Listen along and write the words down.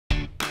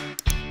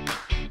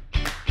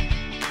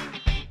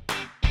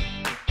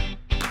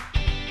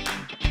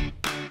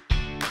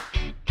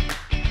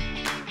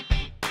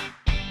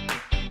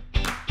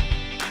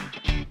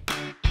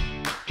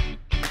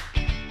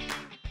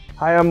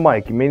Hi, I'm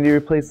Mike. You may need to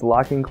replace the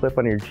locking clip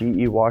on your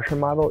GE washer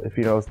model if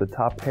you notice the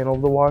top panel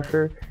of the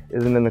washer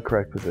isn't in the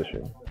correct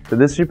position. For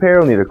this repair,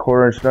 you'll need a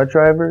 1/4-inch nut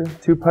driver,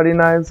 2 putty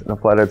knives, and a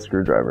flathead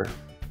screwdriver.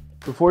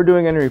 Before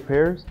doing any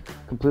repairs,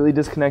 completely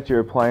disconnect your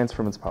appliance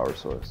from its power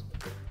source.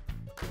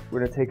 We're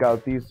going to take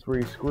out these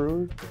 3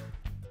 screws.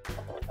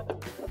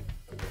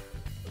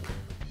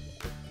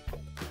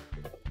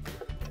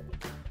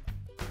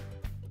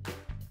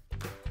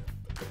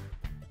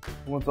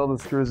 Once all the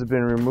screws have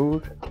been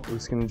removed, we're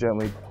just going to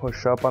gently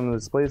push up on the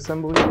display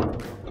assembly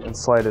and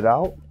slide it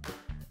out.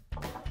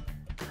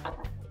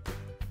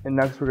 And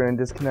next we're going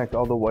to disconnect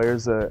all the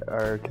wires that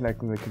are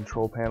connecting the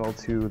control panel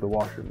to the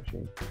washer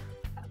machine.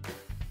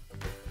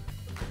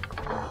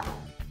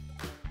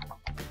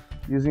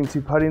 Using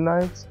 2 putty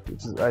knives,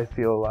 which is, I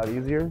feel, a lot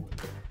easier,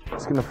 I'm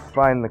just going to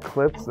find the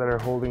clips that are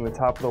holding the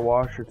top of the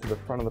washer to the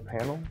front of the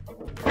panel.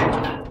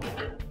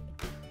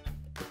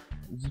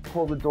 Just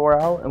pull the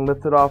door out and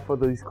lift it off with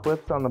these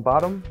clips on the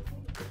bottom.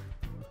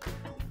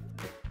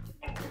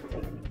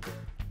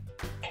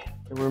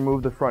 And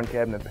remove the front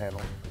cabinet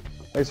panel.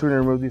 Next, we're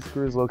going to remove these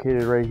screws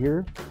located right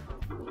here.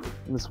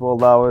 And this will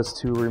allow us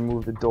to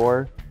remove the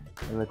door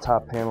and the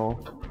top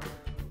panel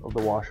of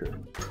the washer.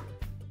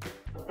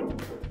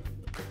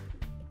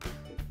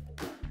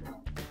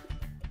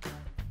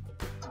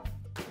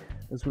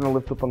 Next, we're going to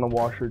lift up on the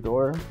washer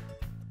door.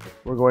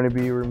 We're going to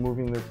be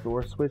removing this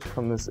door switch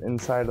from this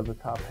inside of the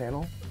top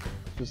panel.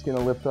 Just going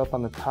to lift up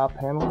on the top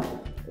panel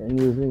and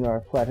using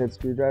our flathead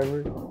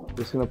screwdriver,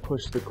 just going to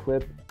push the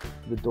clip,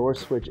 the door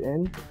switch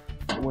in.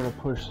 We're going to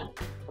push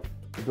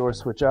the door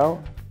switch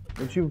out.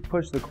 Once you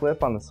push the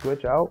clip on the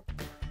switch out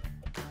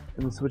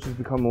and the switch has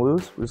become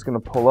loose, we're just going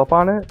to pull up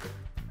on it,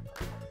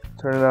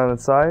 turn it on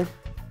its side,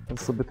 and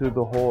slip it through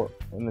the hole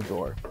in the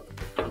door.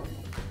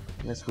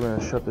 Next, we're going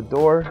to shut the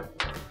door,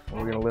 and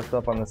we're going to lift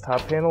up on this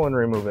top panel and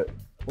remove it.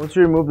 Once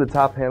you remove the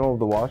top panel of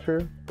the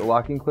washer, the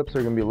locking clips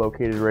are going to be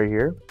located right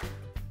here.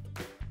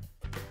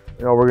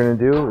 And all we're going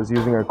to do is,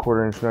 using our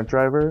 1/4-inch nut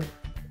driver,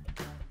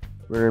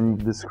 we're going to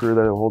remove the screw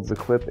that holds the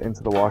clip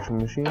into the washing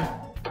machine. And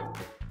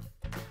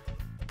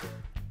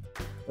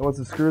once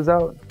the screw is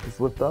out,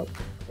 just lift up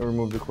and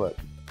remove the clip.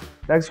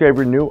 Next, grab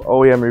your new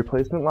OEM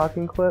replacement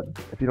locking clip.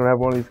 If you don't have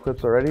one of these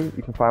clips already,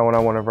 you can find one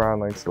on one of our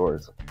online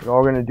stores. And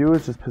all we're going to do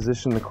is just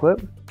position the clip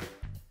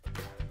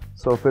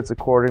so it fits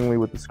accordingly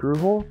with the screw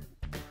hole.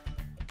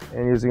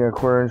 And using a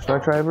 1/4-inch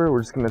nut driver,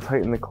 we're just going to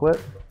tighten the clip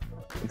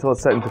until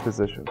it's set into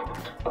position.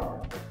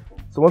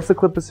 So once the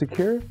clip is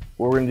secure,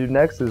 what we're going to do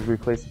next is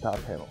replace the top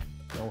panel.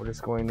 And we're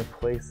just going to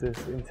place this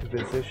into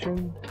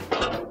position.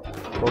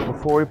 But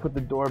before we put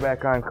the door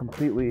back on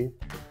completely,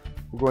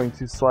 we're going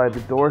to slide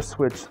the door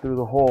switch through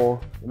the hole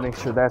and make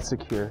sure that's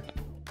secure.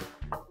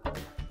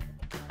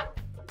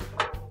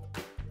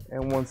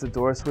 And once the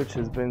door switch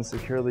has been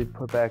securely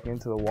put back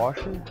into the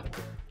washer,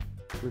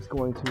 we're just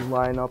going to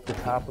line up the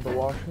top of the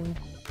washer.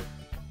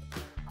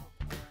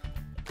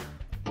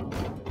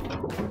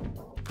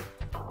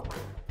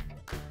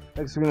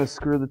 Next, we're going to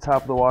screw the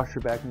top of the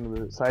washer back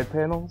into the side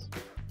panels.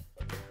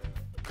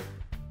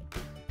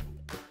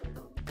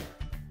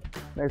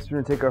 Next,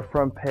 we're going to take our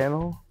front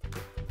panel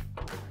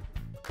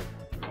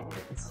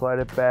and slide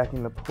it back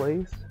into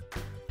place.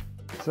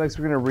 So next,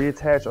 we're going to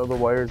reattach all the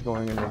wires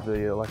going into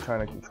the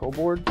electronic control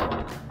board.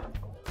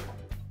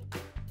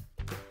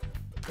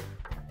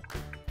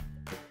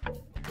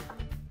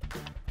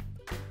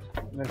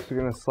 Next, we're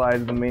going to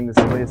slide the main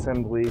display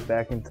assembly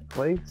back into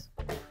place.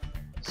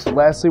 So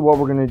lastly, what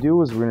we're going to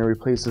do is we're going to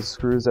replace the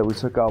screws that we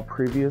took out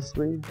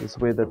previously, this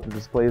way that the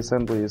display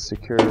assembly is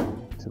secured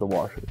to the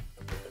washer.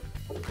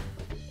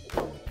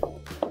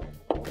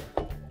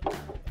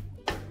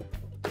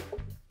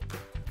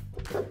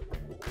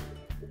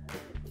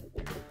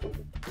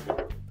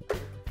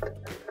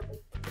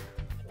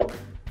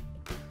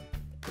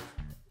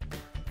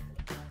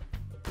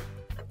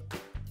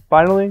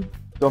 Finally,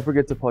 don't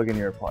forget to plug in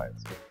your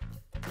appliance.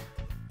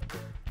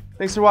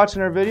 Thanks for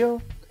watching our video.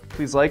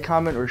 Please like,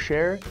 comment, or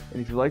share,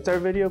 and if you liked our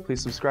video, please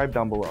subscribe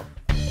down below.